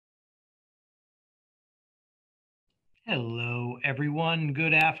Hello, everyone.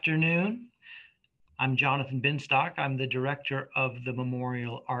 Good afternoon. I'm Jonathan Binstock. I'm the director of the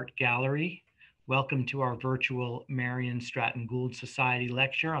Memorial Art Gallery. Welcome to our virtual Marion Stratton Gould Society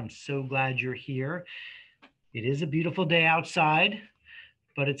lecture. I'm so glad you're here. It is a beautiful day outside,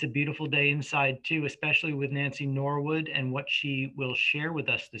 but it's a beautiful day inside too, especially with Nancy Norwood and what she will share with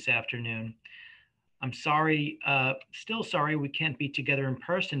us this afternoon. I'm sorry, still sorry we can't be together in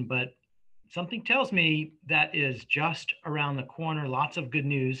person, but something tells me that is just around the corner. Lots of good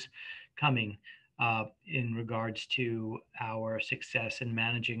news coming in regards to our success in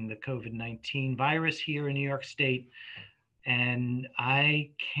managing the COVID-19 virus here in New York State. And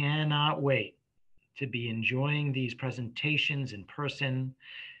I cannot wait to be enjoying these presentations in person,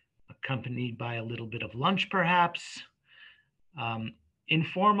 accompanied by a little bit of lunch, perhaps,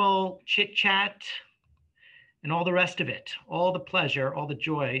 informal chit chat, and all the rest of it, all the pleasure, all the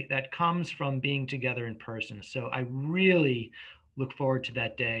joy that comes from being together in person. So I really look forward to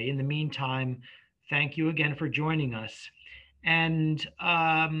that day. In the meantime, thank you again for joining us. And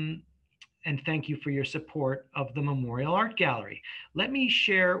thank you for your support of the Memorial Art Gallery. Let me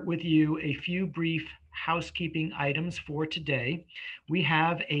share with you a few brief housekeeping items for today. We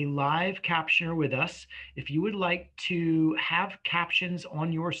have a live captioner with us. If you would like to have captions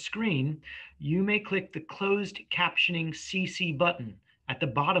on your screen, you may click the closed captioning CC button at the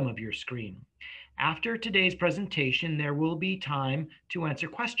bottom of your screen. After today's presentation, there will be time to answer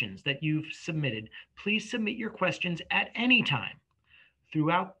questions that you've submitted. Please submit your questions at any time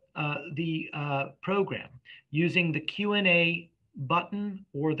throughout the program using the Q&A button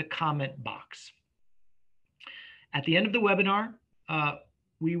or the comment box. At the end of the webinar,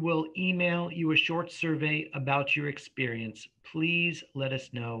 we will email you a short survey about your experience. Please let us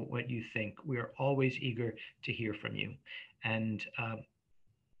know what you think. We are always eager to hear from you and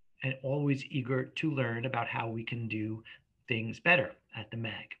always eager to learn about how we can do things better at the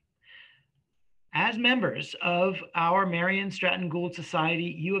MAG. As members of our Marion Stratton Gould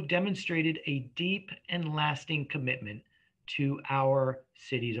Society, you have demonstrated a deep and lasting commitment to our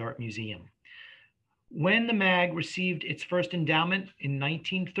city's art museum. When the MAG received its first endowment in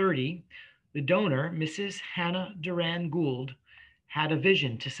 1930, the donor, Mrs. Hannah Duran Gould, had a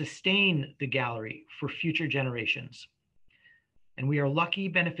vision to sustain the gallery for future generations. And we are lucky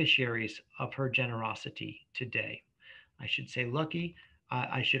beneficiaries of her generosity today. I should say lucky.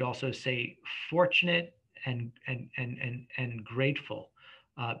 I should also say fortunate and grateful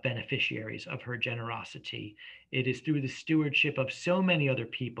beneficiaries of her generosity. It is through the stewardship of so many other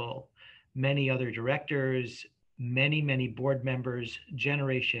people, many other directors, many board members,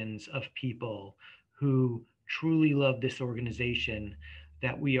 generations of people who truly love this organization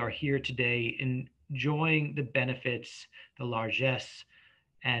that we are here today enjoying the benefits, the largesse,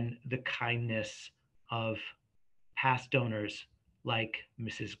 and the kindness of past donors like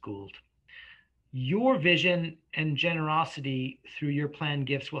Mrs. Gould. Your vision and generosity through your planned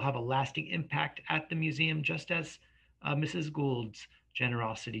gifts will have a lasting impact at the museum, just as Mrs. Gould's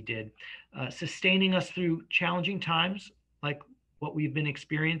generosity did, sustaining us through challenging times like what we've been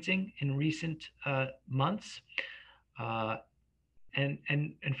experiencing in recent months. And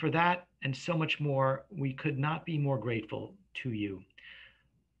for that and so much more, we could not be more grateful to you.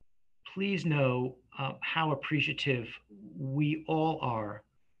 Please know how appreciative we all are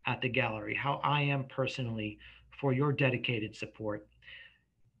at the gallery, how I am personally for your dedicated support.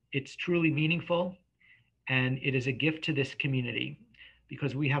 It's truly meaningful, and it is a gift to this community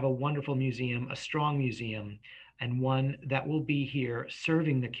because we have a wonderful museum, a strong museum, and one that will be here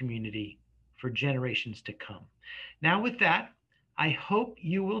serving the community for generations to come. Now with that, I hope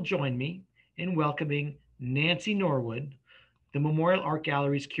you will join me in welcoming Nancy Norwood, the Memorial Art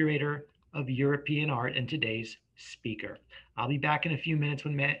Gallery's Curator of European Art and today's speaker. I'll be back in a few minutes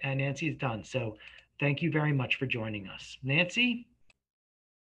when Nancy is done. So thank you very much for joining us. Nancy?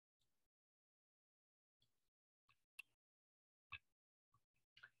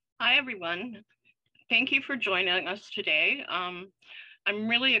 Hi, everyone. Thank you for joining us today. I'm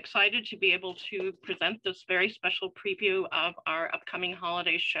really excited to be able to present this very special preview of our upcoming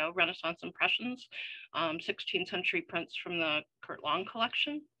holiday show, Renaissance Impressions, 16th Century prints from the Kurt Long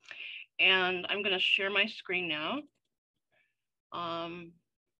Collection. And I'm going to share my screen now.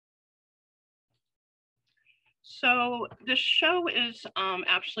 So this show is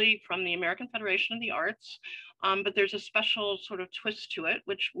actually from the American Federation of the Arts, but there's a special sort of twist to it,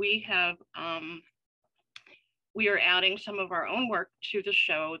 which we have. We are adding some of our own work to the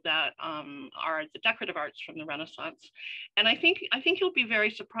show that are the decorative arts from the Renaissance. And I think you'll be very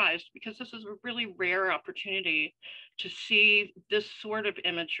surprised because this is a really rare opportunity to see this sort of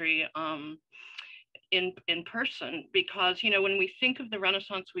imagery in person, because, you know, when we think of the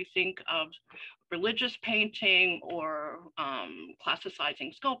Renaissance, we think of religious painting or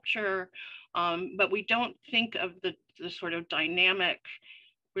classicizing sculpture, but we don't think of the sort of dynamic,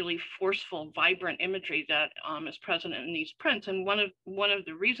 really forceful, vibrant imagery that is present in these prints. And one of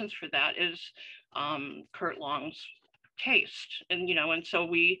the reasons for that is Kurt Long's taste. And, you know, and so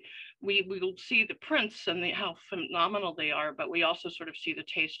we will see the prints and how phenomenal they are, but we also sort of see the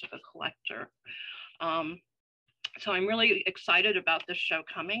taste of a collector. So I'm really excited about this show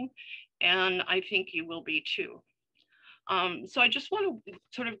coming, and I think you will be too. So I just want to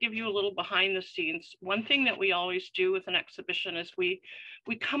sort of give you a little behind the scenes. One thing that we always do with an exhibition is we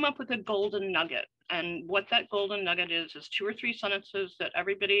come up with a golden nugget. And what that golden nugget is 2 or 3 sentences that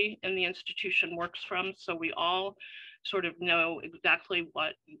everybody in the institution works from, so we all sort of know exactly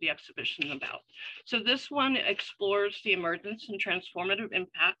what the exhibition is about. So this one explores the emergence and transformative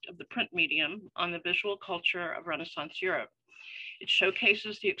impact of the print medium on the visual culture of Renaissance Europe. It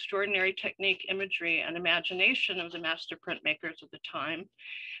showcases the extraordinary technique, imagery, and imagination of the master printmakers of the time.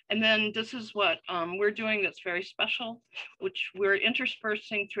 And then this is what we're doing that's very special, which we're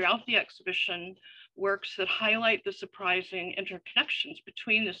interspersing throughout the exhibition works that highlight the surprising interconnections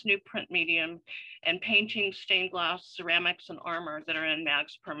between this new print medium and paintings, stained glass, ceramics, and armor that are in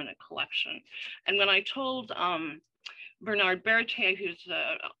MAG's permanent collection. And when I told Bernard Berthet,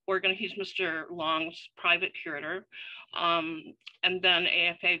 he's Mr. Long's private curator, and then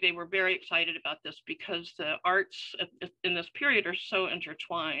AFA, they were very excited about this because the arts in this period are so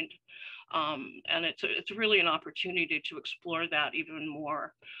intertwined. And it's really an opportunity to explore that even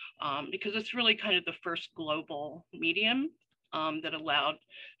more, because it's really kind of the first global medium that allowed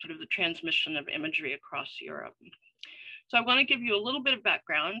sort of the transmission of imagery across Europe. So I want to give you a little bit of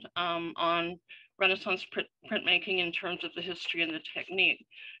background on Renaissance printmaking in terms of the history and the technique.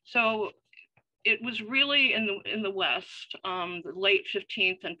 So it was really in the West, the late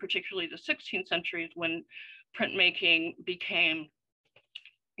 15th and particularly the 16th centuries, when printmaking became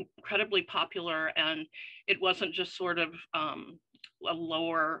incredibly popular, and it wasn't just sort of a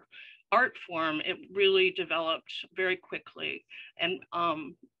lower art form. It really developed very quickly, and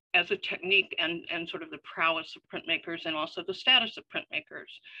as a technique and sort of the prowess of printmakers, and also the status of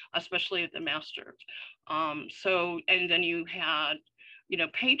printmakers, especially at the masters. And then you had, you know,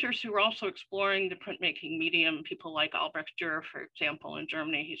 painters who were also exploring the printmaking medium, people like Albrecht Dürer, for example, in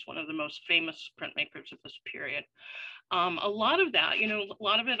Germany. He's one of the most famous printmakers of this period. A lot of that, you know, a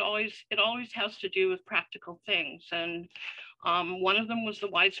lot of it always has to do with practical things. And one of them was the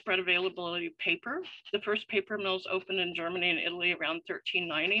widespread availability of paper. The first paper mills opened in Germany and Italy around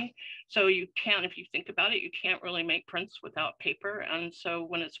 1390. So you can't, if you think about it, you can't really make prints without paper. And so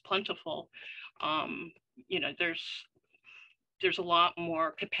when it's plentiful, you know, there's a lot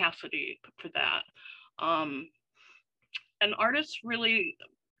more capacity for that. And artists really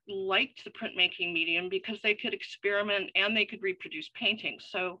liked the printmaking medium because they could experiment and they could reproduce paintings.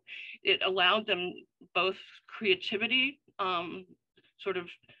 So it allowed them both creativity, sort of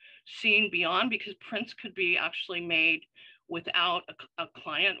seeing beyond, because prints could be actually made without a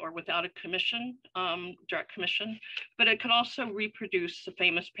client or without a commission, direct commission, but it could also reproduce the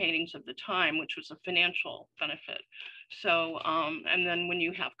famous paintings of the time, which was a financial benefit. So, and then when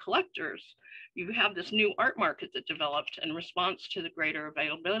you have collectors, you have this new art market that developed in response to the greater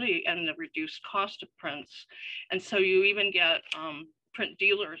availability and the reduced cost of prints. And so you even get print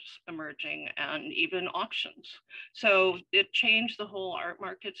dealers emerging and even auctions. So it changed the whole art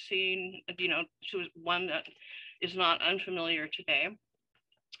market scene, you know, to one that is not unfamiliar today.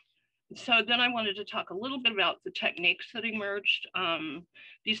 So then I wanted to talk a little bit about the techniques that emerged.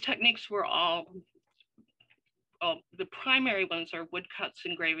 These techniques were all, the primary ones are woodcuts,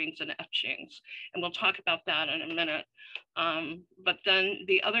 engravings, and etchings. And we'll talk about that in a minute. But then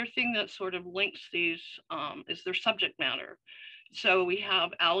the other thing that sort of links these is their subject matter. So we have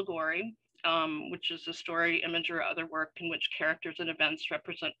allegory, which is a story, image, or other work in which characters and events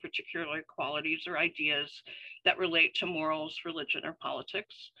represent particular qualities or ideas that relate to morals, religion, or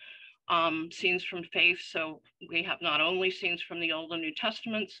politics. Scenes from faith, so we have not only scenes from the Old and New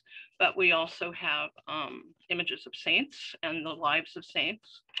Testaments, but we also have images of saints and the lives of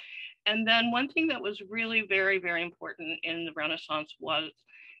saints. And then one thing that was really very, very important in the Renaissance was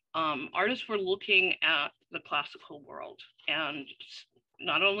artists were looking at the classical world, and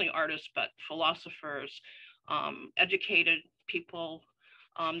not only artists, but philosophers, educated people.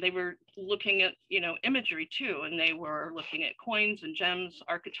 They were looking at, you know, imagery too, and they were looking at coins and gems,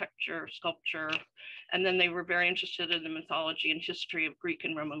 architecture, sculpture, and then they were very interested in the mythology and history of Greek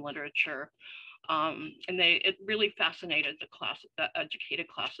and Roman literature. And it really fascinated the educated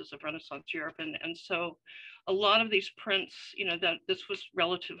classes of Renaissance Europe. And so a lot of these prints, that this was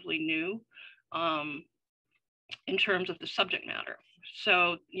relatively new in terms of the subject matter.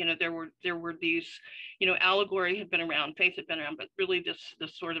 So, there were these, allegory had been around, faith had been around, but really this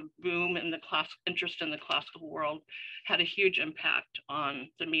sort of boom in the interest in the classical world had a huge impact on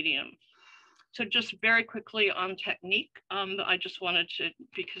the medium. So just very quickly on technique, I just wanted to,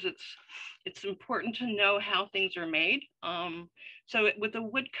 because it's important to know how things are made. So with a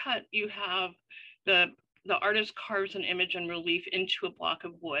woodcut, you have the artist carves an image in relief into a block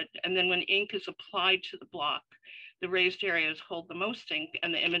of wood, and then when ink is applied to the block, the raised areas hold the most ink,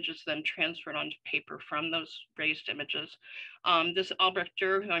 and the image is then transferred onto paper from those raised images. This Albrecht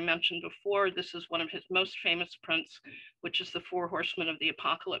Dürer, who I mentioned before, this is one of his most famous prints, which is the Four Horsemen of the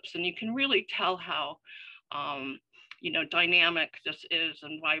Apocalypse. And you can really tell how, dynamic this is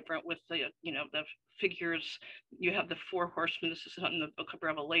and vibrant with the figures. You have the Four Horsemen. This is in the Book of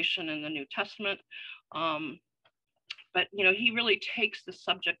Revelation in the New Testament. But, he really takes the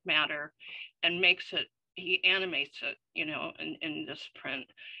subject matter and he animates it, in this print.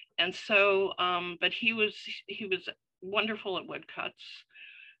 And so, but he was wonderful at woodcuts.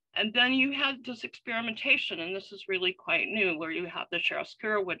 And then you had this experimentation, and this is really quite new, where you have the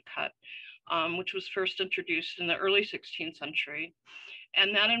chiaroscuro woodcut, which was first introduced in the early 16th century.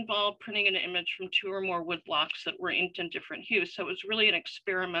 And that involved printing an image from 2 or more wood blocks that were inked in different hues. So it was really an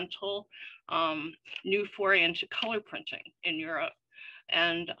experimental new foray into color printing in Europe.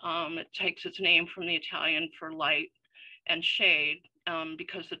 And it takes its name from the Italian for light and shade,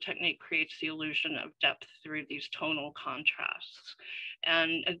 because the technique creates the illusion of depth through these tonal contrasts.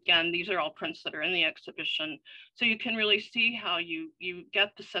 And again, these are all prints that are in the exhibition. So you can really see how you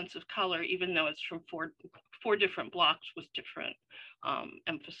get the sense of color, even though it's from four different blocks with different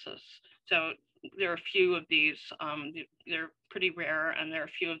emphasis. So there are a few of these, they're pretty rare, and there are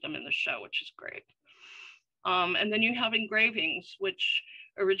a few of them in the show, which is great. And then you have engravings, which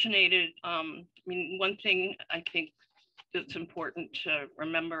originated, one thing I think that's important to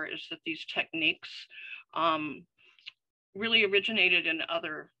remember is that these techniques really originated in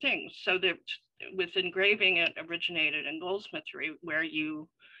other things. So that with engraving, it originated in goldsmithery, where you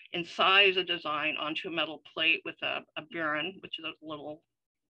incise a design onto a metal plate with a burin, which is a little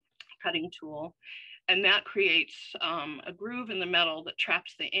cutting tool. And that creates a groove in the metal that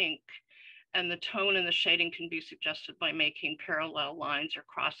traps the ink. And the tone and the shading can be suggested by making parallel lines or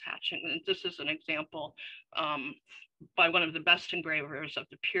cross-hatching. And this is an example by one of the best engravers of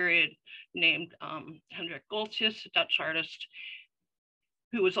the period, named Hendrik Goltzius, a Dutch artist,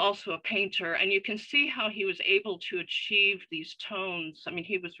 who was also a painter. And you can see how he was able to achieve these tones. I mean,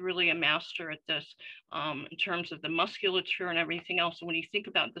 he was really a master at this in terms of the musculature and everything else. And when you think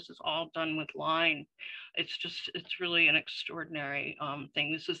about this is all done with line, it's really an extraordinary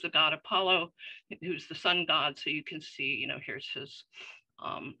thing. This is the god Apollo, who's the sun god. So you can see,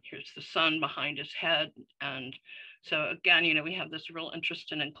 here's the sun behind his head. And so again, we have this real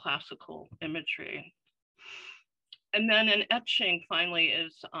interest in classical imagery. And then an etching finally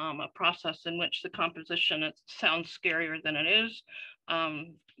is a process in which the composition, it sounds scarier than it is.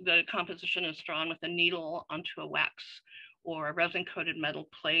 The composition is drawn with a needle onto a wax or a resin-coated metal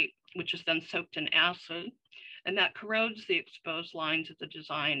plate, which is then soaked in acid. And that corrodes the exposed lines of the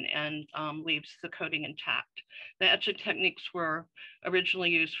design and leaves the coating intact. The etching techniques were originally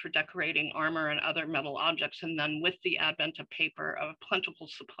used for decorating armor and other metal objects. And then with the advent of paper, of a plentiful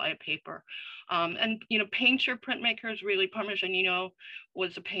supply of paper, painter printmakers, really Parmigianino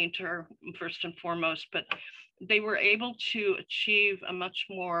was a painter first and foremost, but they were able to achieve a much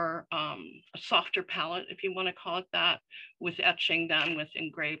more a softer palette, if you want to call it that, with etching than with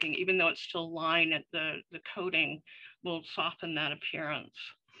engraving. Even though it's still line, the coating will soften that appearance.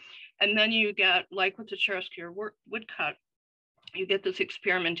 And then you get, like with the chiaroscuro woodcut, you get this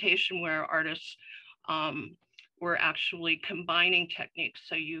experimentation where artists were actually combining techniques.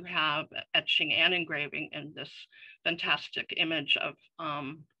 So you have etching and engraving in this fantastic image of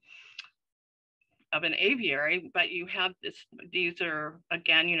an aviary, but you have these are,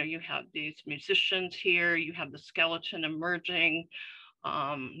 again, you have these musicians here, you have the skeleton emerging.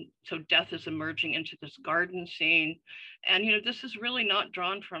 So death is emerging into this garden scene. And, this is really not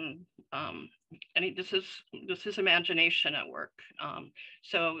drawn from this is imagination at work.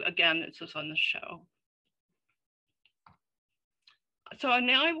 So again, this is on the show. So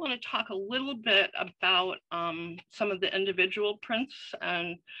now I want to talk a little bit about some of the individual prints.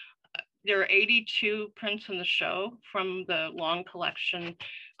 And there are 82 prints in the show from the Long collection.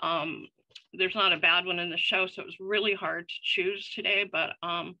 there's not a bad one in the show, so it was really hard to choose today, but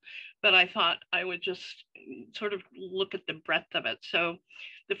I thought I would just sort of look at the breadth of it. So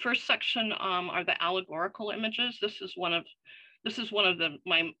the first section are the allegorical images. This is one of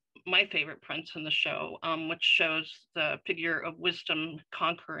my favorite prints in the show, which shows the figure of wisdom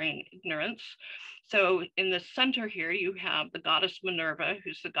conquering ignorance. So in the center here, you have the goddess Minerva,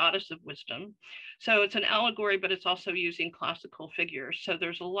 who's the goddess of wisdom. So it's an allegory, but it's also using classical figures. So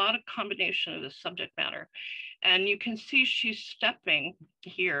there's a lot of combination of the subject matter. And you can see she's stepping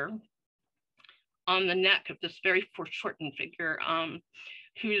here on the neck of this very foreshortened figure,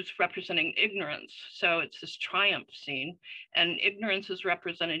 who's representing ignorance. So it's this triumph scene, and ignorance is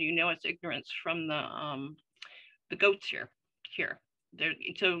represented, it's ignorance from the goats here.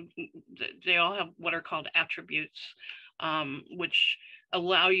 So they all have what are called attributes, which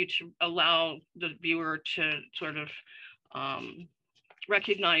allow the viewer to sort of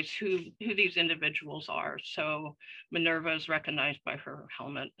recognize who these individuals are. So Minerva is recognized by her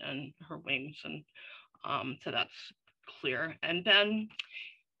helmet and her wings, and so that's clear. And then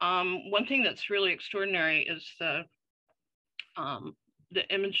one thing that's really extraordinary is the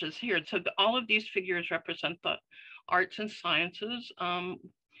images here. So all of these figures represent the arts and sciences.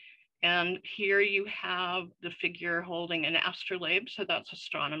 And here you have the figure holding an astrolabe, so that's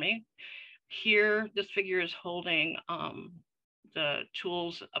astronomy. Here, this figure is holding the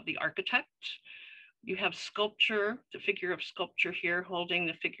tools of the architect. You have sculpture, the figure of sculpture here holding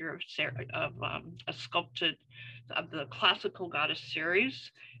the figure of a sculpted of the classical goddess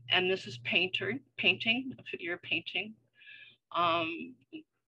Ceres. And this is painting, a figure of painting.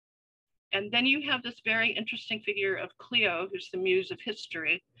 And then you have this very interesting figure of Clio, who's the muse of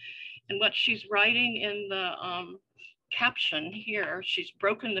history. And what she's writing in the caption here, she's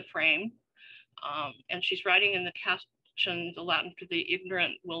broken the frame, and she's writing in the caption, the Latin for the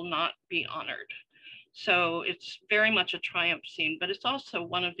ignorant will not be honored. So it's very much a triumph scene, but it's also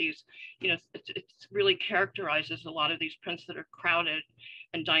one of these, it really characterizes a lot of these prints that are crowded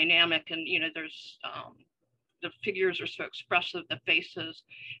and dynamic. And, there's, the figures are so expressive, the faces.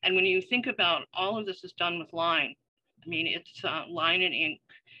 And when you think about all of this is done with line, I mean, it's line and ink.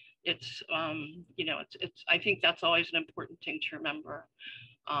 It's, I think that's always an important thing to remember.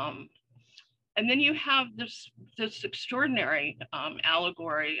 And then you have this extraordinary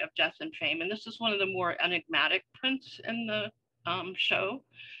allegory of death and fame. And this is one of the more enigmatic prints in the show.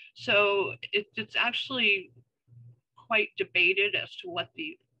 So it's actually quite debated as to what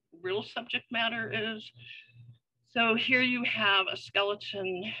the real subject matter is. So here you have a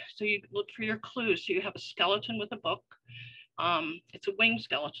skeleton. So you look for your clues. So you have a skeleton with a book. It's a winged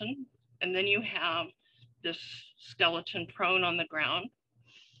skeleton. And then you have this skeleton prone on the ground.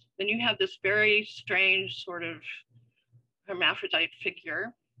 Then you have this very strange sort of hermaphrodite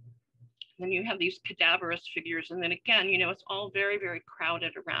figure. Then you have these cadaverous figures. And then again, it's all very, very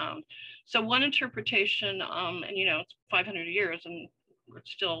crowded around. So one interpretation, and it's 500 years and we're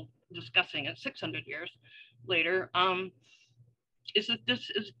still discussing it 600 years later, is that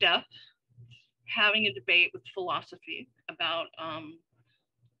this is death having a debate with philosophy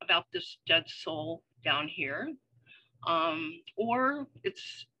about this dead soul down here, or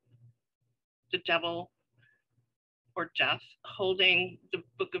it's the devil or death holding the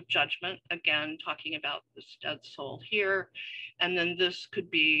book of judgment, again talking about this dead soul here, and then this could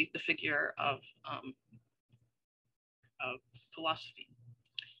be the figure of philosophy.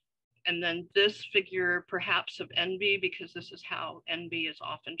 And then this figure perhaps of envy, because this is how envy is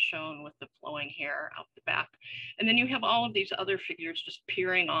often shown with the flowing hair out the back. And then you have all of these other figures just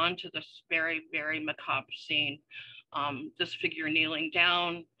peering onto this very, very macabre scene. This figure kneeling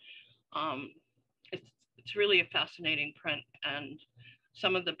down. It's really a fascinating print, and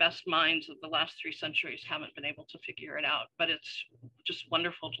some of the best minds of the last 3 centuries haven't been able to figure it out, but it's just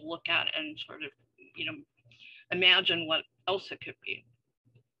wonderful to look at and sort of, imagine what else it could be.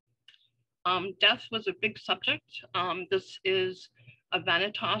 Death was a big subject. This is a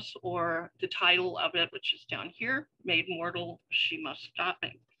vanitas, or the title of it, which is down here, made mortal, she must stop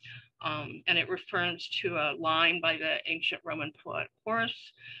it. And it refers to a line by the ancient Roman poet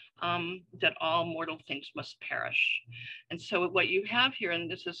Horace, that all mortal things must perish. And so what you have here, and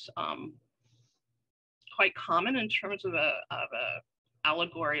this is quite common in terms of a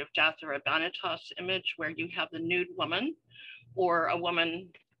allegory of death or a vanitas image, where you have the nude woman, or a woman,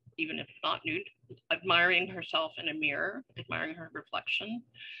 even if not nude, admiring herself in a mirror, admiring her reflection.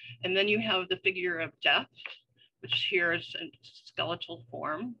 And then you have the figure of death, which here is in skeletal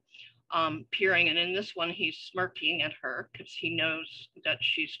form, peering. And in this one, he's smirking at her because he knows that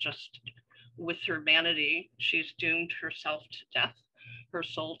she's just, with her vanity, she's doomed herself to death, her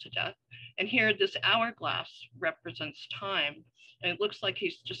soul to death. And here this hourglass represents time. And it looks like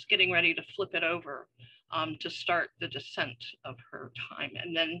he's just getting ready to flip it over to start the descent of her time.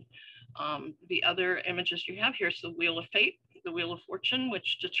 And then the other images you have here is the Wheel of Fate, the Wheel of Fortune,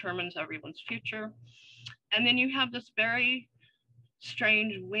 which determines everyone's future. And then you have this very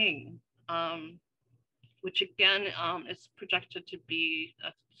strange wing, which again is projected to be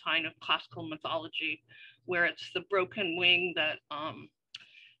a sign of classical mythology, where it's the broken wing that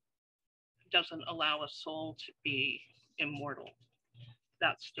doesn't allow a soul to be immortal.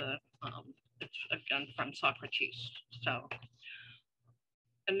 That's the, it's again from Socrates. So,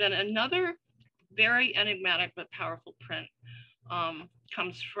 and then another very enigmatic but powerful print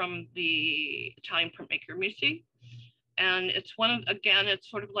comes from the Italian printmaker Musi. And it's one of, again,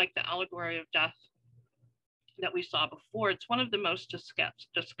 it's sort of like the allegory of death that we saw before. It's one of the most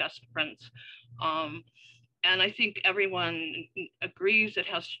discussed prints. And I think everyone agrees it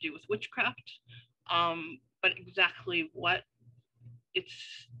has to do with witchcraft, but exactly what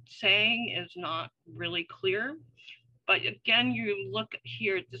it's saying is not really clear. But again, you look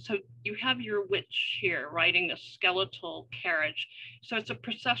here, so you have your witch here riding a skeletal carriage. So it's a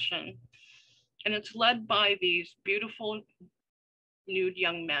procession, and it's led by these beautiful nude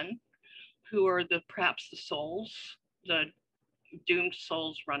young men who are perhaps the souls, the doomed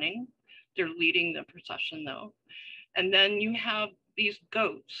souls running. They're leading the procession though. And then you have these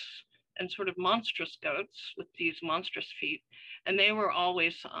goats, and sort of monstrous goats with these monstrous feet. And they were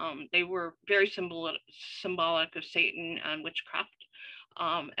always, they were very symbolic of Satan and witchcraft.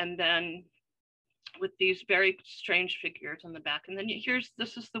 And then with these very strange figures on the back. And then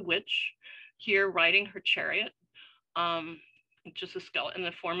this is the witch here riding her chariot, which is a skeleton in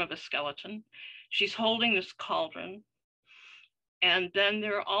the form of a skeleton. She's holding this cauldron. And then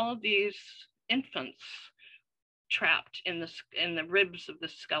there are all of these infants trapped in the ribs of the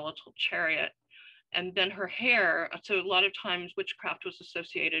skeletal chariot. And then her hair, so a lot of times witchcraft was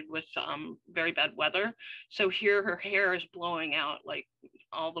associated with very bad weather. So here her hair is blowing out like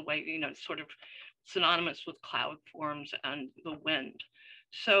all the way, sort of synonymous with cloud forms and the wind.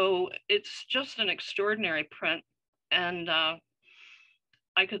 So it's just an extraordinary print. And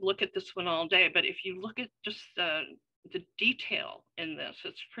I could look at this one all day, but if you look at just the detail in this,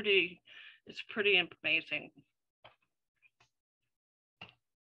 it's pretty amazing.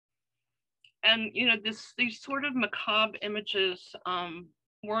 And these sort of macabre images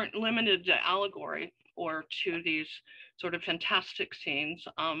weren't limited to allegory or to these sort of fantastic scenes.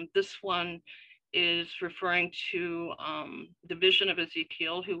 This one is referring to the vision of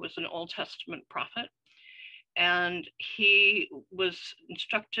Ezekiel, who was an Old Testament prophet. And he was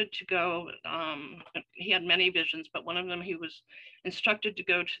instructed to go, he had many visions, but one of them, he was instructed to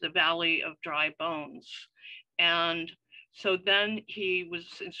go to the Valley of Dry Bones. And so then he was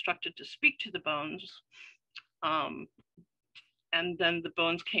instructed to speak to the bones. And then the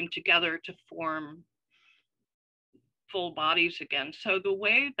bones came together to form full bodies again. So the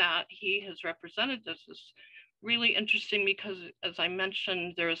way that he has represented this is really interesting because, as I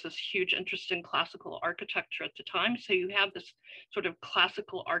mentioned, there is this huge interest in classical architecture at the time. So you have this sort of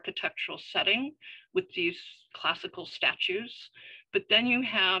classical architectural setting with these classical statues, but then you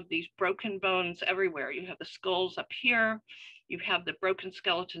have these broken bones everywhere. You have the skulls up here, you have the broken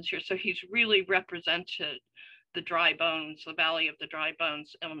skeletons here. So he's really represented the dry bones, the Valley of the Dry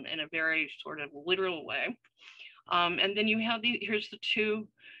Bones, in a very sort of literal way. And then you have here's the two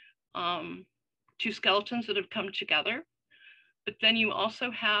skeletons that have come together, but then you also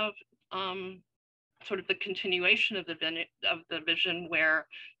have sort of the continuation of the vision where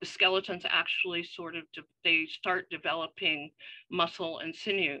the skeletons actually sort of they start developing muscle and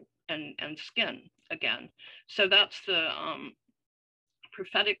sinew and skin again. So that's the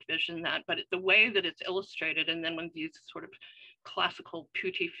prophetic vision but the way that it's illustrated, and then when these sort of classical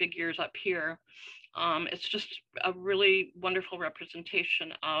putti figures up here, it's just a really wonderful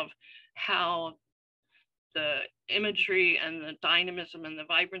representation of how the imagery and the dynamism and the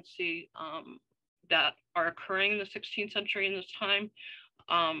vibrancy that are occurring in the 16th century in this time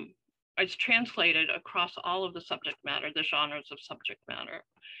is translated across all of the subject matter, the genres of subject matter.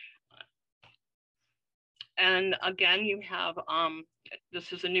 And again, you have,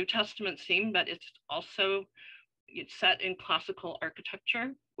 this is a New Testament scene, but it's set in classical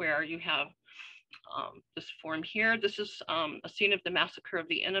architecture where you have this form here. This is a scene of the massacre of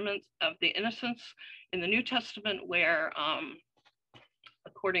the innocents in the New Testament, where,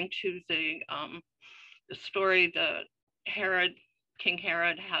 according to the story, King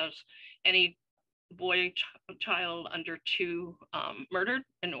Herod has any child under 2 murdered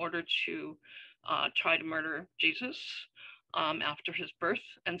in order to try to murder Jesus. after his birth.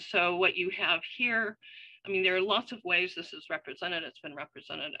 And so what you have here, I mean, there are lots of ways this is represented. It's been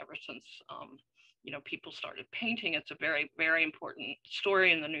represented ever since, you know, people started painting. It's a very, very important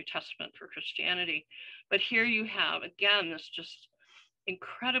story in the New Testament for Christianity. But here you have, again, this just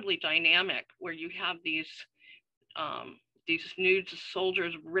incredibly dynamic where you have these nude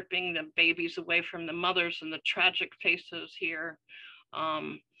soldiers ripping the babies away from the mothers and the tragic faces here.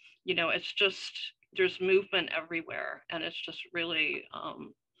 You know, it's just, there's movement everywhere, and it's just really,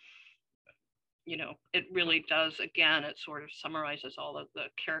 you know, it really does, again, it sort of summarizes all of the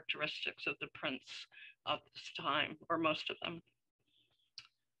characteristics of the prints of this time, or most of them.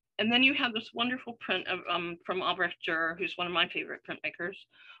 And then you have this wonderful print of, from Albrecht Dürer, who's one of my favorite printmakers,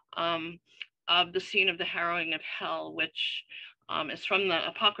 of the scene of the harrowing of hell, which is from the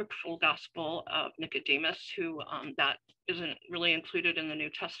apocryphal gospel of Nicodemus, who that isn't really included in the New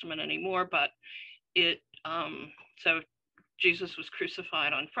Testament anymore, but it, so Jesus was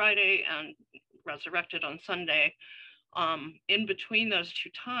crucified on Friday and resurrected on Sunday. In between those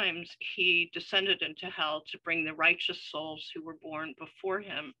two times, he descended into hell to bring the righteous souls who were born before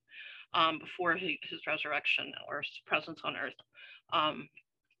him, before his resurrection or his presence on earth,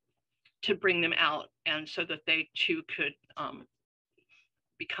 to bring them out, and so that they too could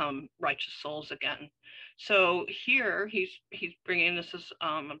become righteous souls again. So here he's bringing, this is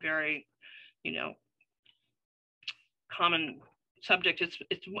a very, you know, common subject.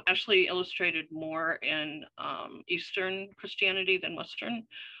 It's actually illustrated more in Eastern Christianity than Western.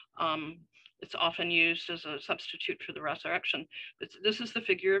 It's often used as a substitute for the resurrection. But this is the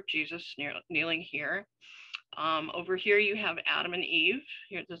figure of Jesus kneeling here. Over here you have Adam and Eve.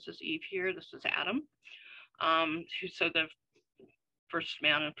 Here, this is Eve here, this is Adam. So the first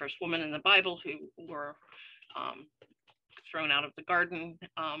man and first woman in the Bible who were thrown out of the garden,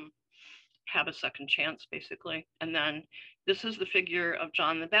 have a second chance, basically. And then this is the figure of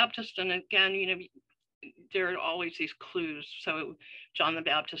John the Baptist. And again, you know, there are always these clues. So John the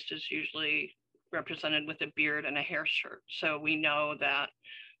Baptist is usually represented with a beard and a hair shirt. So we know that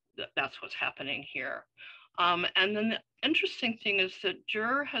that's what's happening here. And then the interesting thing is that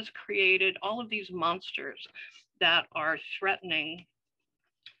Dürer has created all of these monsters that are threatening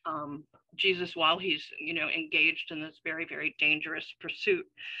Jesus while he's, you know, engaged in this very, very dangerous pursuit.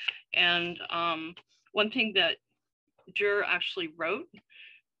 And one thing that Dürer actually wrote,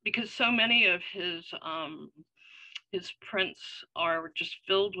 because so many of his prints are just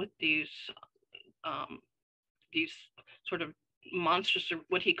filled with these sort of monsters, or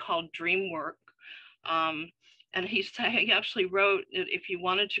what he called dream work. And he actually wrote that if you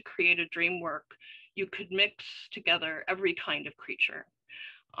wanted to create a dream work, you could mix together every kind of creature.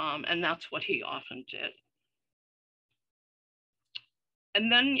 And that's what he often did. And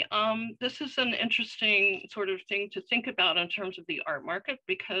then this is an interesting sort of thing to think about in terms of the art market,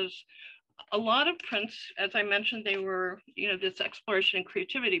 because a lot of prints, as I mentioned, they were, you know, this exploration and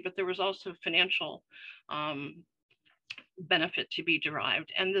creativity, but there was also financial benefit to be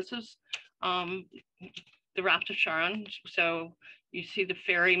derived. And this is the Raft of Sharon. So you see the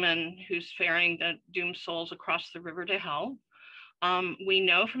ferryman who's ferrying the doomed souls across the river to hell. We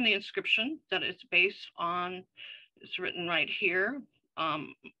know from the inscription that it's based on, it's written right here,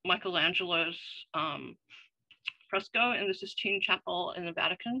 Michelangelo's fresco in the Sistine Chapel in the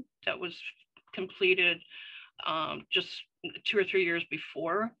Vatican that was completed just 2 or 3 years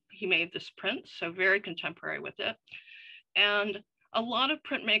before he made this print, so very contemporary with it. And a lot of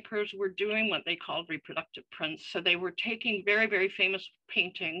printmakers were doing what they called reproductive prints. So they were taking very, very famous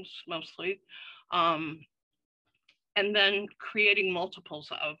paintings mostly, and then creating multiples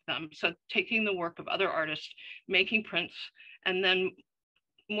of them. So taking the work of other artists, making prints, and then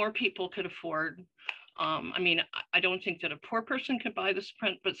more people could afford. I mean, I don't think that a poor person could buy this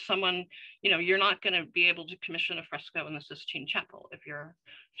print, but someone, you know, you're not going to be able to commission a fresco in the Sistine Chapel if you're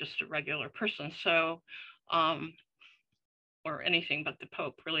just a regular person. So, or anything but the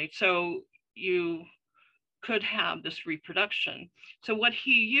Pope, really. So you could have this reproduction. So what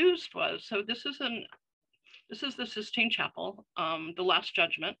he used was, so this is the Sistine Chapel, the Last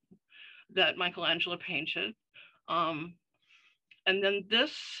Judgment that Michelangelo painted. And then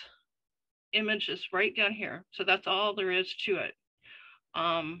this image is right down here. So that's all there is to it.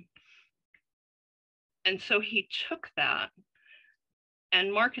 And so he took that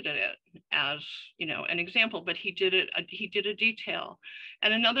and marketed it as, you know, an example, but he did a detail.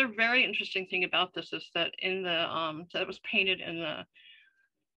 And another very interesting thing about this is that in the, that was painted in the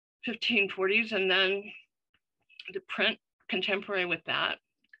 1540s, and then the print contemporary with that.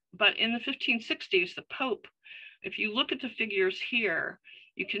 But in the 1560s, the Pope, if you look at the figures here,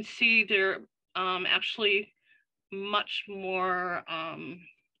 you can see they're actually much more,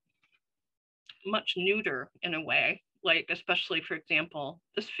 much nuder in a way, like especially, for example,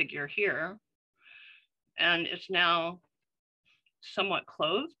 this figure here, and it's now somewhat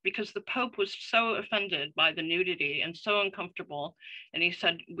clothed because the Pope was so offended by the nudity and so uncomfortable, and he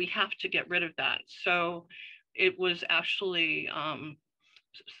said, we have to get rid of that. So it was actually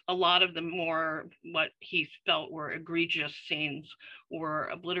a lot of the more what he felt were egregious scenes were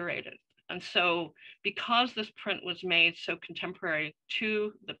obliterated. And so because this print was made so contemporary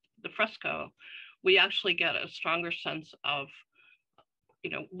to the fresco, we actually get a stronger sense of, you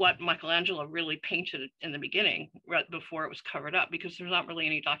know, what Michelangelo really painted in the beginning, right before it was covered up, because there's not really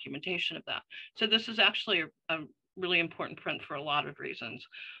any documentation of that. So this is actually a really important print for a lot of reasons.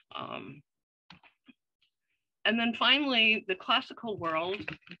 And then finally, the classical world.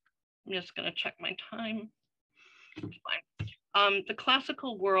 I'm just going to check my time. It's fine. The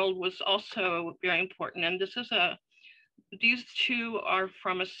classical world was also very important, and this is these two are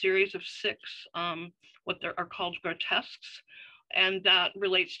from a series of 6 what are called grotesques, and that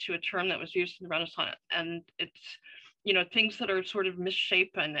relates to a term that was used in the Renaissance, and it's, you know, things that are sort of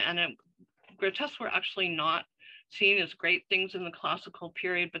misshapen, and grotesques were actually not seen as great things in the classical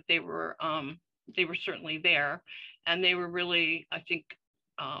period, but they were certainly there, and they were really, I think,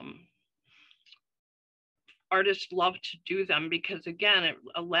 artists loved to do them because, again, it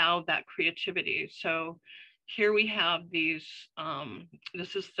allowed that creativity. So here we have these,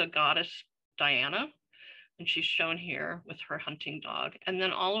 this is the goddess Diana, and she's shown here with her hunting dog. And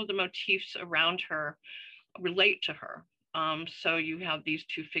then all of the motifs around her relate to her. So you have these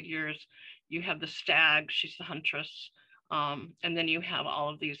 2 figures, you have the stag, she's the huntress, and then you have all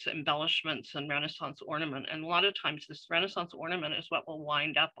of these embellishments and Renaissance ornament. And a lot of times this Renaissance ornament is what will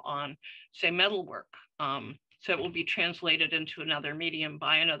wind up on, say, metalwork. So it will be translated into another medium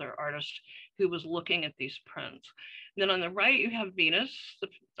by another artist who was looking at these prints. And then on the right, you have Venus,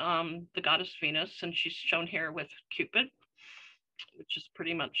 the goddess Venus, and she's shown here with Cupid, which is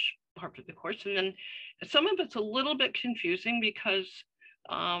pretty much part of the course. And then some of it's a little bit confusing because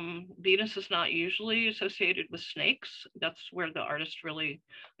Venus is not usually associated with snakes. That's where the artist really,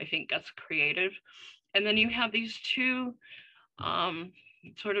 I think, gets creative. And then you have these 2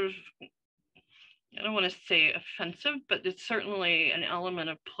 sort of, I don't want to say offensive, but it's certainly an element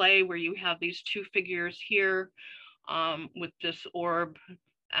of play where you have these 2 figures here with this orb,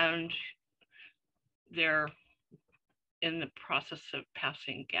 and they're in the process of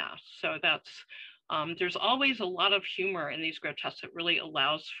passing gas. So that's, there's always a lot of humor in these grotesques. It really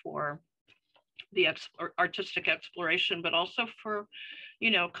allows for the artistic exploration, but also for,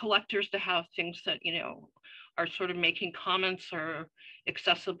 you know, collectors to have things that, you know, are sort of making comments or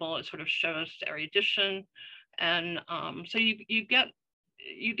accessible. It sort of shows erudition. And so you get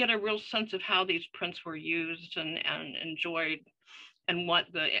a real sense of how these prints were used and enjoyed, and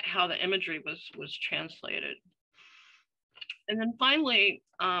how the imagery was translated. And then finally,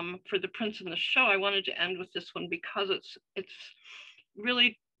 for the prints in the show, I wanted to end with this one because it's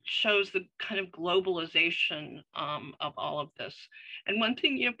really shows the kind of globalization of all of this. And one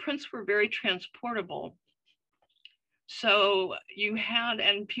thing, you know, prints were very transportable. So you had,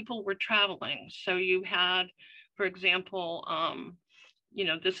 and people were traveling. So you had, for example, you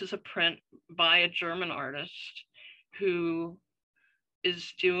know, this is a print by a German artist who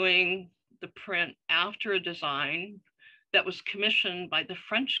is doing the print after a design that was commissioned by the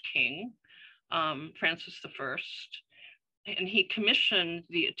French king, Francis I. And he commissioned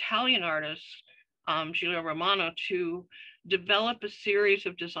the Italian artist, Giulio Romano, to develop a series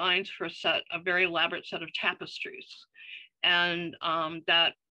of designs for a very elaborate set of tapestries. And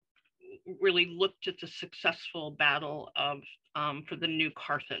that really looked at the successful battle of for the new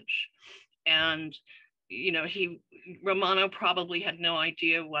Carthage. And, you know, Romano probably had no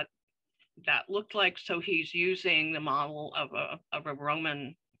idea what that looked like. So he's using the model of a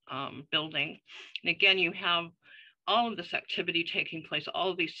Roman building. And again, you have all of this activity taking place. All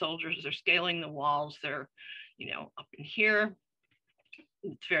of these soldiers are scaling the walls. They're, you know, up in here.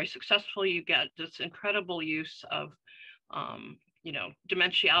 It's very successful. You get this incredible use of, you know,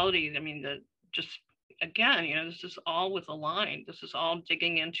 dimensionality. I mean, again, you know, this is all with a line. This is all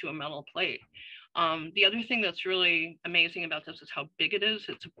digging into a metal plate. The other thing that's really amazing about this is how big it is.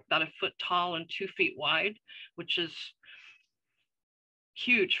 It's about 1 foot tall and 2 feet wide, which is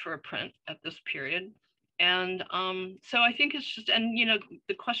huge for a print at this period. And so I think it's just, and, you know,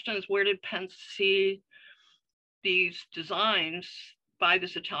 the question is, where did Pence see these designs by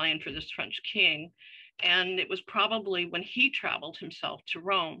this Italian for this French king? And it was probably when he traveled himself to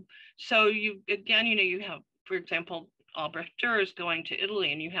Rome. So again, you know, you have, for example, Albrecht Dürer is going to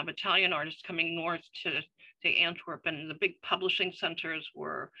Italy, and you have Italian artists coming north to Antwerp, and the big publishing centers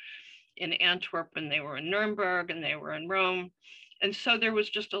were in Antwerp, and they were in Nuremberg, and they were in Rome. And so there was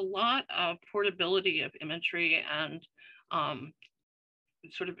just a lot of portability of imagery and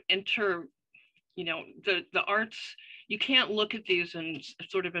sort of the arts. You can't look at these and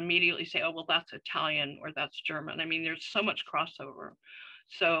sort of immediately say, oh, well, that's Italian or that's German. I mean, there's so much crossover.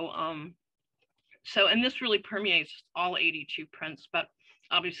 So, and this really permeates all 82 prints, but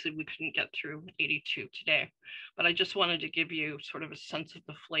obviously we couldn't get through 82 today. But I just wanted to give you sort of a sense of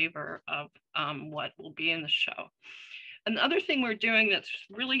the flavor of what will be in the show. Another thing we're doing that's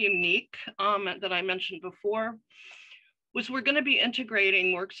really unique that I mentioned before was we're going to be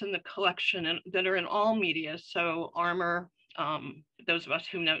integrating works in the collection that are in all media. So armor, those of us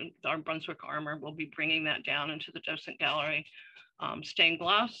who know our Brunswick armor will be bringing that down into the docent gallery. Stained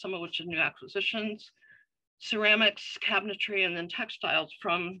glass, some of which are new acquisitions, ceramics, cabinetry, and then textiles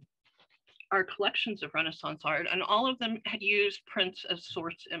from our collections of Renaissance art. And all of them had used prints as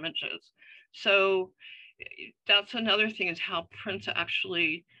source images. So that's another thing, is how prints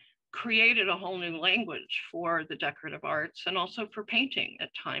actually created a whole new language for the decorative arts and also for painting at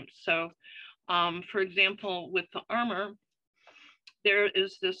times. So for example, with the armor, there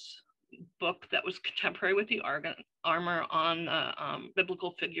is this book that was contemporary with the armor on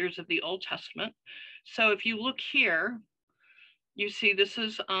biblical figures of the Old Testament. So if you look here, you see this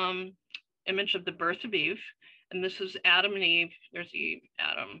is image of the birth of Eve, and this is Adam and Eve. There's Eve,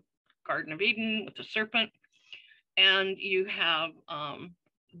 Adam, Garden of Eden with the serpent, and you have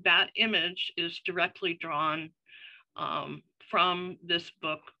that image is directly drawn from this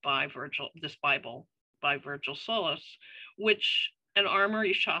book by Virgil, this Bible by Virgil Solus, which an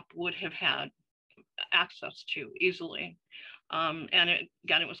armory shop would have had access to easily. And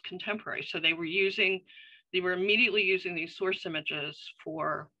again, it was contemporary. So they were immediately using these source images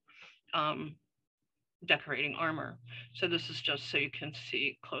for decorating armor. So this is just so you can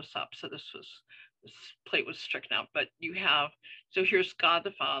see close up. So this plate was stricken out, but you have, so here's God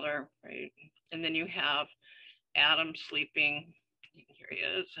the Father, right? And then you have Adam sleeping, here he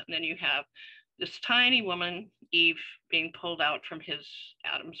is. And then you have this tiny woman, Eve, being pulled out from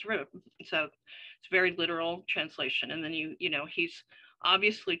Adam's rib. So it's very literal translation. And then he's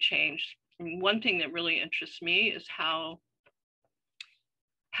obviously changed. I mean, one thing that really interests me is how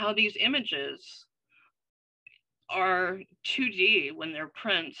these images are 2D when they're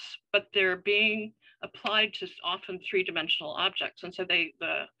prints, but they're being applied to often three-dimensional objects. And so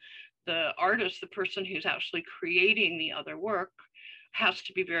the artist, the person who's actually creating the other work, has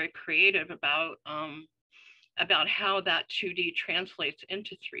to be very creative about how that 2D translates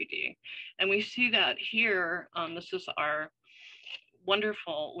into 3D. And we see that here. This is our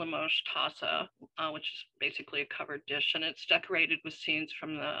wonderful Limoges Tassa, which is basically a covered dish, and it's decorated with scenes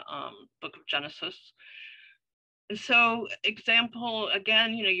from the book of Genesis. And so, example,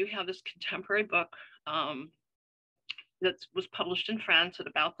 again, you have this contemporary book that was published in France at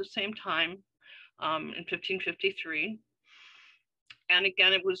about the same time, in 1553. And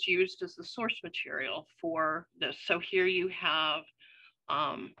again, it was used as the source material for this. So here you have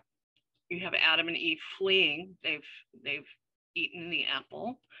Adam and Eve fleeing. They've eaten the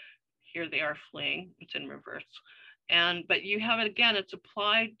apple. Here they are fleeing. It's in reverse. But you have it again. It's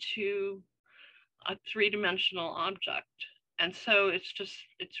applied to a three-dimensional object. And so it's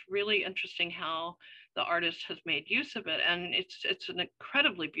really interesting how the artist has made use of it. And it's an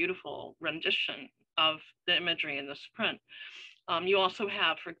incredibly beautiful rendition of the imagery in this print. You also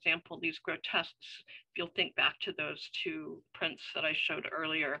have, for example, these grotesques. If you'll think back to those two prints that I showed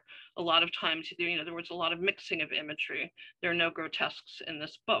earlier, a lot of times, there was a lot of mixing of imagery. There are no grotesques in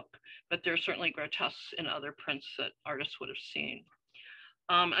this book, but there are certainly grotesques in other prints that artists would have seen.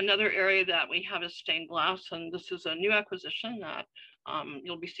 Another area that we have is stained glass, and this is a new acquisition that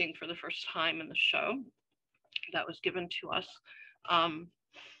you'll be seeing for the first time in the show that was given to us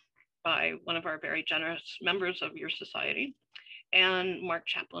by one of our very generous members of your society, and Mark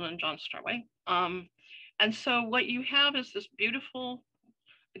Chaplin and John Starway. And so what you have is this beautiful,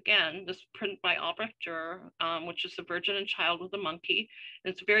 again, this print by Albrecht Dürer, which is the Virgin and Child with a monkey.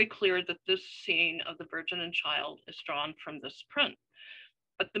 And it's very clear that this scene of the Virgin and Child is drawn from this print,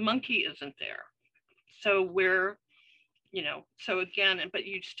 but the monkey isn't there. So so again, but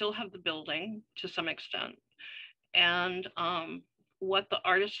you still have the building to some extent. And what the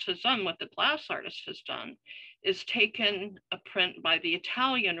artist has done, what the glass artist has done, is taken a print by the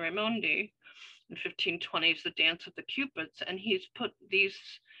Italian Raimondi in 1520s, The Dance of the Cupids, and he's put these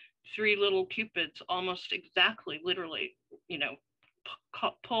three little cupids almost exactly, literally,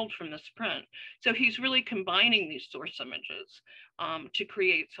 pulled from this print. So he's really combining these source images to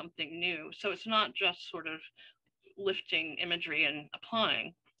create something new. So it's not just sort of lifting imagery and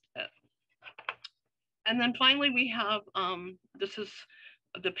applying it. And then finally we have, this is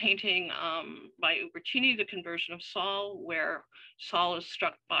the painting by Ubertini, The Conversion of Saul, where Saul is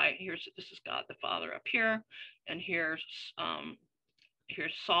struck by, this is God the Father up here, and here's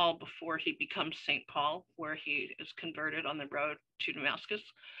Saul before he becomes St. Paul, where he is converted on the road to Damascus.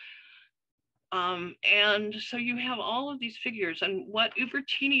 And so you have all of these figures, and what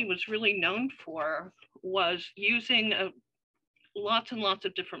Ubertini was really known for was using lots and lots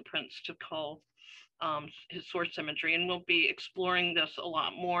of different prints to call his source imagery, and we'll be exploring this a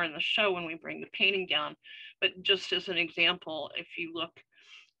lot more in the show when we bring the painting down. But just as an example, if you look,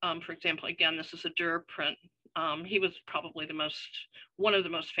 for example, again, this is a Dürer print. He was probably one of the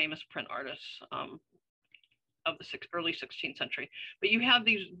most famous print artists of the early 16th century. But you have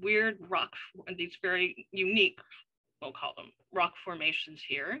these weird these very unique, we'll call them rock formations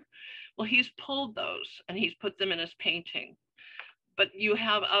here. Well, he's pulled those and he's put them in his painting. But you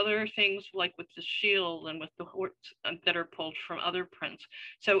have other things like with the shield and with the horse that are pulled from other prints.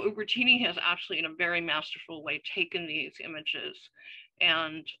 So Ubertini has actually, in a very masterful way, taken these images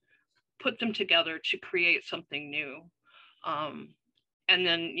and put them together to create something new. And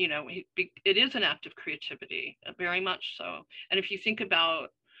then, you know, it is an act of creativity, very much so. And if you think about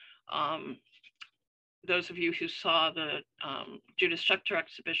those of you who saw the Judith Schechter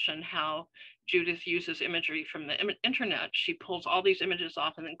exhibition, how Judith uses imagery from the internet. She pulls all these images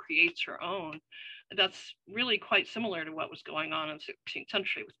off and then creates her own. That's really quite similar to what was going on in the 16th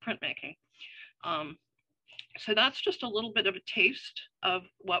century with printmaking. So that's just a little bit of a taste of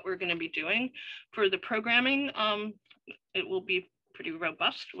what we're going to be doing. For the programming, it will be pretty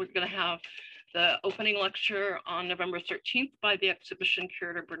robust. We're going to have the opening lecture on November 13th by the exhibition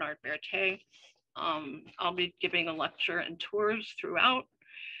curator Bernard Berthet. I'll be giving a lecture and tours throughout.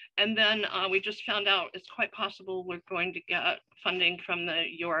 And then we just found out it's quite possible we're going to get funding from the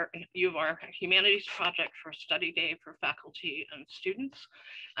U of R Humanities Project for a study day for faculty and students.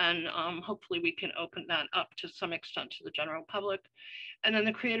 And hopefully we can open that up to some extent to the general public. And then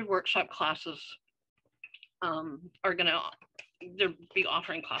the creative workshop classes are going to be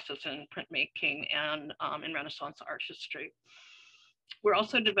offering classes in printmaking and in Renaissance art history. We're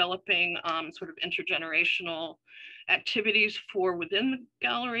also developing sort of intergenerational activities for within the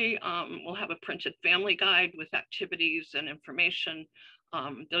gallery. We'll have a printed family guide with activities and information.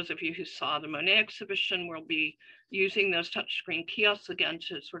 Those of you who saw the Monet exhibition will be using those touchscreen kiosks again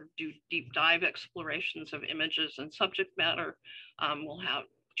to sort of do deep dive explorations of images and subject matter. We'll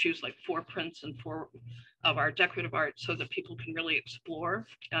choose like 4 prints and 4 of our decorative art so that people can really explore.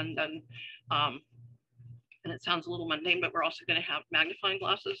 And then and it sounds a little mundane, but we're also going to have magnifying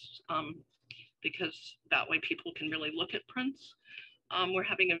glasses because that way people can really look at prints. We're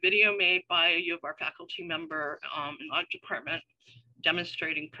having a video made by a U of R faculty member in our department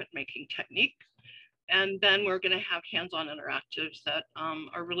demonstrating printmaking technique. And then we're going to have hands-on interactives that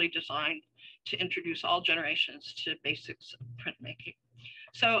are really designed to introduce all generations to basics of printmaking.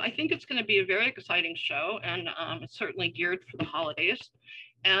 So I think it's going to be a very exciting show, and it's certainly geared for the holidays.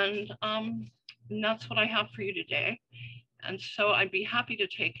 And that's what I have for you today. And so I'd be happy to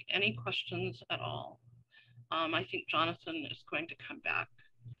take any questions at all. I think Jonathan is going to come back.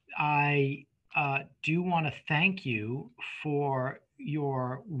 I do want to thank you for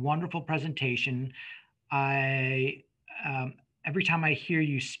your wonderful presentation. Every time I hear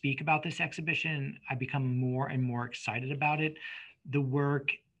you speak about this exhibition, I become more and more excited about it. The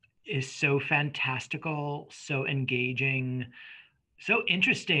work is so fantastical, so engaging, so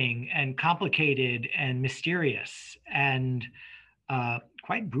interesting and complicated and mysterious and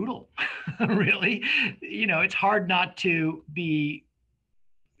quite brutal, really. You know, it's hard not to be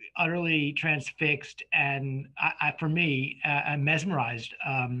utterly transfixed and for me, I'm mesmerized.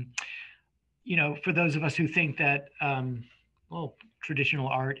 You know, for those of us who think that, well, traditional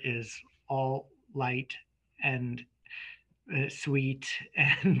art is all light and sweet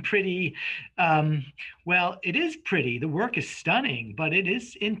and pretty. Well, it is pretty. The work is stunning, but it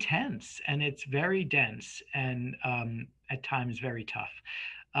is intense and it's very dense and at times very tough.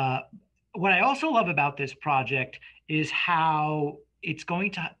 What I also love about this project is how it's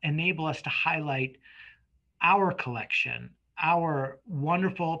going to enable us to highlight our collection, our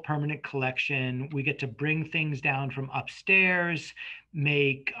wonderful permanent collection. We get to bring things down from upstairs,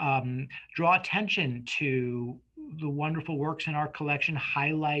 draw attention to the wonderful works in our collection,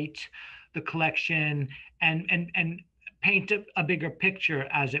 highlight the collection, and paint a bigger picture,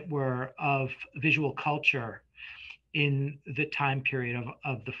 as it were, of visual culture in the time period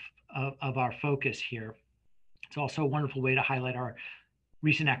of our focus here. It's also a wonderful way to highlight our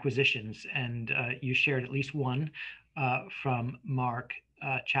recent acquisitions, and you shared at least one from Mark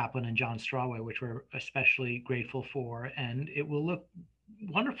Chaplin and John Strawway, which we're especially grateful for, and it will look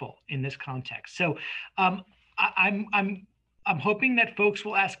wonderful in this context. So I'm hoping that folks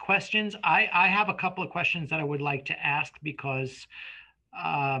will ask questions. I have a couple of questions that I would like to ask because,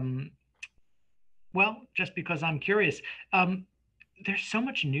 well, just because I'm curious. There's so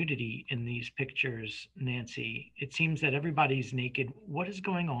much nudity in these pictures, Nancy. It seems that everybody's naked. What is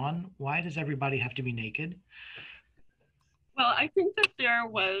going on? Why does everybody have to be naked? Well, I think that there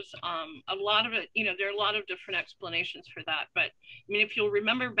was a lot of it, there are a lot of different explanations for that. But I mean, if you'll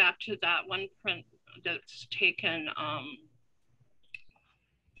remember back to that one print that's taken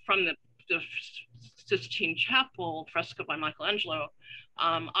from the Sistine Chapel fresco by Michelangelo,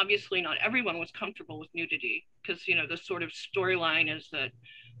 obviously not everyone was comfortable with nudity, because the sort of storyline is that,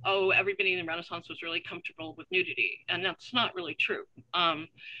 oh, everybody in the Renaissance was really comfortable with nudity, and that's not really true.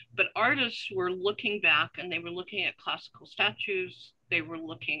 But artists were looking back, and they were looking at classical statues, they were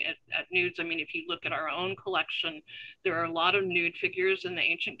looking at nudes. I mean, if you look at our own collection, there are a lot of nude figures in the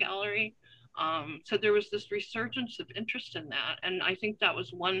ancient gallery. So there was this resurgence of interest in that, and I think that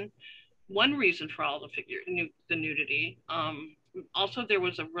was one reason for all the nudity. Also, there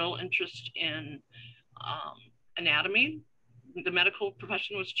was a real interest in anatomy. The medical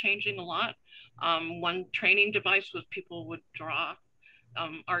profession was changing a lot. One training device was people would draw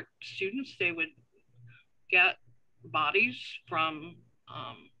art students. They would get bodies from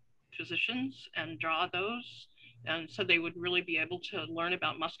physicians and draw those. And so they would really be able to learn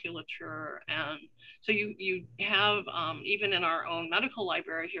about musculature. And so you have, even in our own medical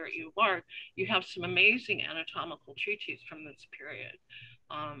library here at U of R, you have some amazing anatomical treatises from this period.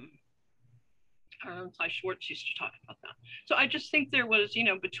 Ty Schwartz used to talk about that. So I just think there was,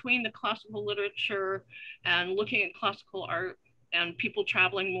 between the classical literature and looking at classical art and people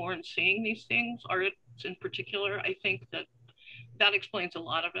traveling more and seeing these things, artists in particular, I think that explains a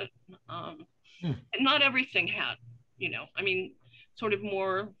lot of it. And not everything had, I mean, sort of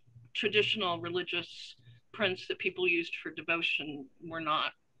more traditional religious prints that people used for devotion were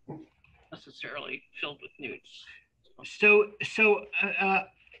not necessarily filled with nudes.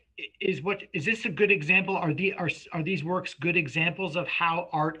 Is this a good example? Are these works good examples of how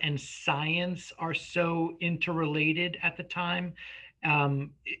art and science are so interrelated at the time?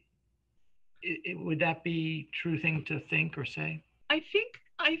 Would that be a true thing to think or say? I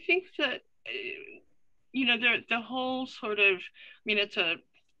think that the whole sort of, I mean, it's a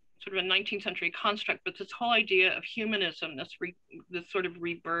sort of a 19th century construct, but this whole idea of humanism, this sort of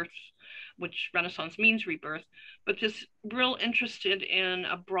rebirth, which Renaissance means rebirth, but this real interested in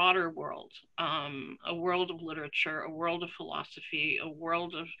a broader world, a world of literature, a world of philosophy, a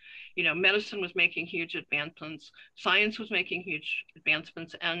world of, medicine was making huge advancements, science was making huge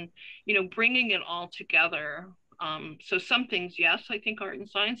advancements, and, bringing it all together. So some things, yes, I think art and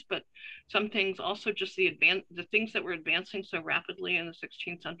science, but some things also just the things that were advancing so rapidly in the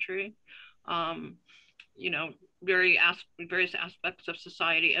 16th century, various aspects of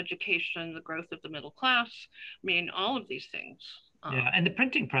society, education, the growth of the middle class. I mean, all of these things. Yeah, and the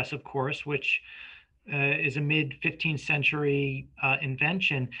printing press, of course, which is a mid 15th century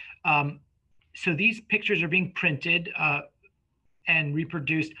invention. So these pictures are being printed and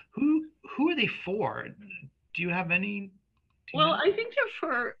reproduced. Who are they for? Do you have any? Well, I think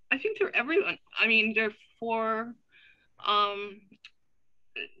they're everyone. I mean, they're for,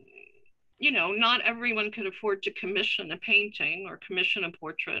 not everyone could afford to commission a painting or commission a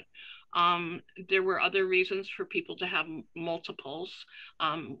portrait. There were other reasons for people to have multiples.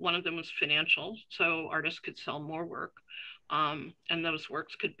 One of them was financial, so artists could sell more work, and those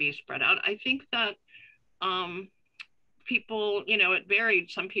works could be spread out. I think that people, it varied.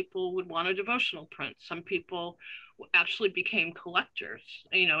 Some people would want a devotional print. Some people actually became collectors,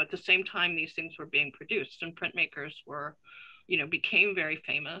 at the same time these things were being produced, and printmakers were, became very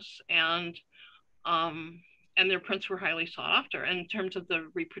famous, and their prints were highly sought after. And in terms of the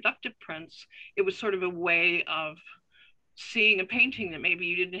reproductive prints, it was sort of a way of seeing a painting that maybe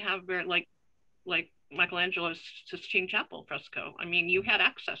you didn't have very, like Michelangelo's Sistine Chapel fresco. I mean, you had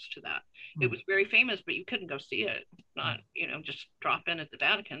access to that. It was very famous, but you couldn't go see it, not, just drop in at the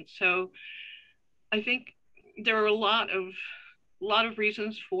Vatican. So I think there are a lot of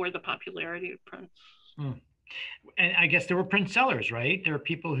reasons for the popularity of prints. And I guess there were print sellers, right? There were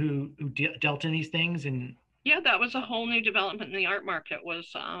people who dealt in these things, and yeah, that was a whole new development in the art market.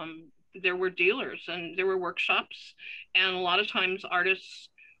 Was there were dealers and there were workshops, and a lot of times artists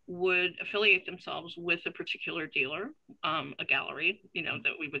would affiliate themselves with a particular dealer, a gallery,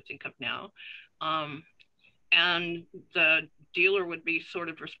 that we would think of now. And the dealer would be sort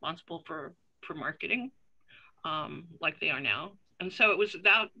of responsible for marketing, like they are now. And so it was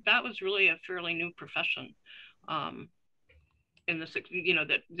that was really a fairly new profession, in the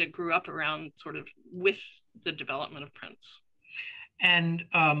that grew up around sort of with the development of prints. And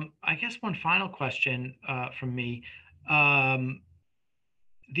I guess one final question from me. Um,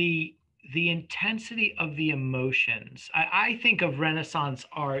 the intensity of the emotions. I think of Renaissance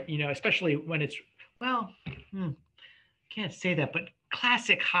art, especially when it's, well, can't say that, but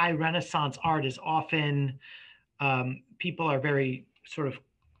classic high Renaissance art is often, people are very sort of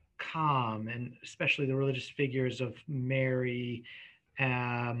calm, and especially the religious figures of Mary.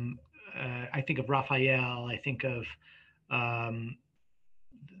 Um, I think of Raphael. I think of um,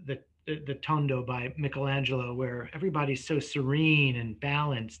 the Tondo by Michelangelo, where everybody's so serene and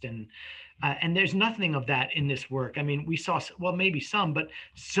balanced, and there's nothing of that in this work. I mean, we saw, well, maybe some, but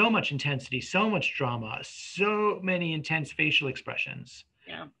so much intensity, so much drama, so many intense facial expressions.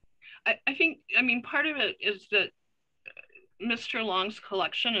 Yeah, I think, part of it is that Mr. Long's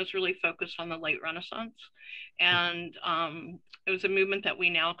collection is really focused on the late Renaissance, and it was a movement that we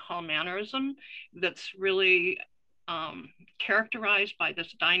now call mannerism, that's really characterized by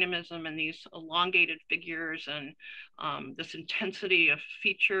this dynamism and these elongated figures, and this intensity of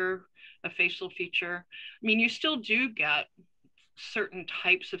facial feature. You still do get certain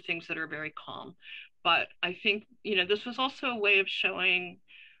types of things that are very calm, but I think, this was also a way of showing,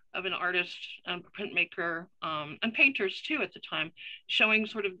 of an artist, printmaker, and painters too at the time, showing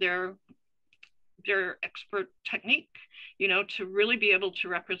sort of their expert technique, to really be able to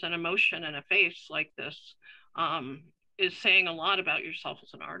represent emotion in a face like this, is saying a lot about yourself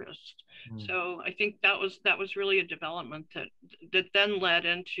as an artist. So I think that was really a development that then led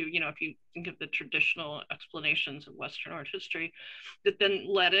into, if you think of the traditional explanations of Western art history, that then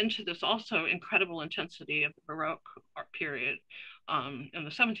led into this also incredible intensity of the Baroque art period, in the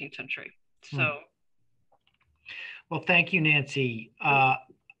 17th century. So. Well, thank you, Nancy.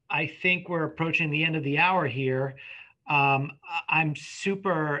 I think we're approaching the end of the hour here. I'm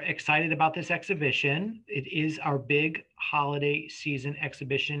super excited about this exhibition. It is our big holiday season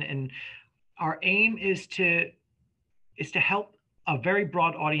exhibition, and our aim is to help a very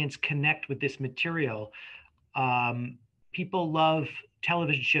broad audience connect with this material. People love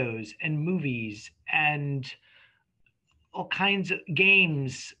television shows and movies and all kinds of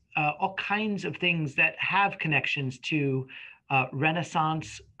games, all kinds of things that have connections to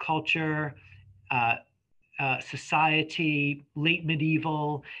Renaissance culture, society, late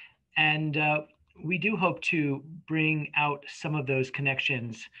medieval, and we do hope to bring out some of those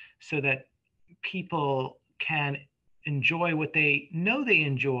connections so that people can enjoy what they know they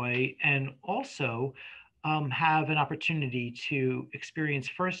enjoy, and also have an opportunity to experience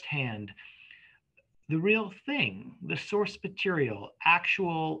firsthand the real thing, the source material,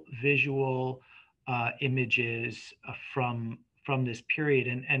 actual visual images from this period.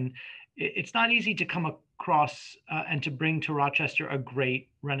 And it's not easy to come across and to bring to Rochester a great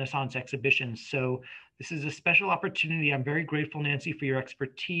Renaissance exhibition. So this is a special opportunity. I'm very grateful, Nancy, for your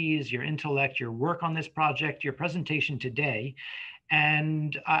expertise, your intellect, your work on this project, your presentation today.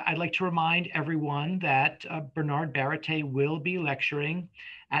 And I'd like to remind everyone that Bernard Barate will be lecturing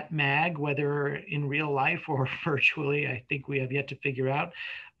at MAG, whether in real life or virtually. I think we have yet to figure out,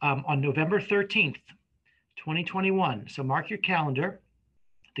 on November 13th, 2021. So mark your calendar.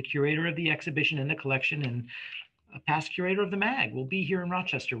 The curator of the exhibition and the collection, and a past curator of the MAG, will be here in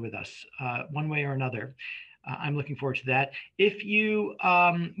Rochester with us, one way or another. I'm looking forward to that. If you,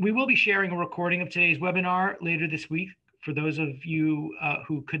 we will be sharing a recording of today's webinar later this week for those of you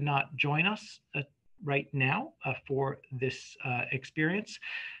who could not join us right now for this experience.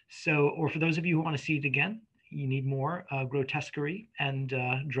 So, or for those of you who want to see it again, you need more grotesquerie and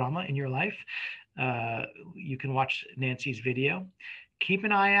drama in your life, you can watch Nancy's video. Keep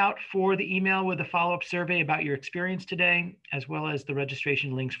an eye out for the email with a follow-up survey about your experience today, as well as the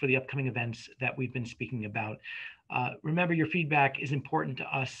registration links for the upcoming events that we've been speaking about. Remember, your feedback is important to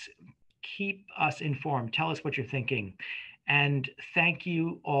us. Keep us informed. Tell us what you're thinking. And thank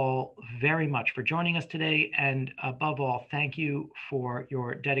you all very much for joining us today. And above all, thank you for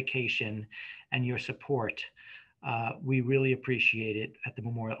your dedication and your support. We really appreciate it at the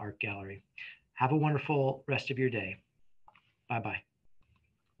Memorial Art Gallery. Have a wonderful rest of your day. Bye-bye.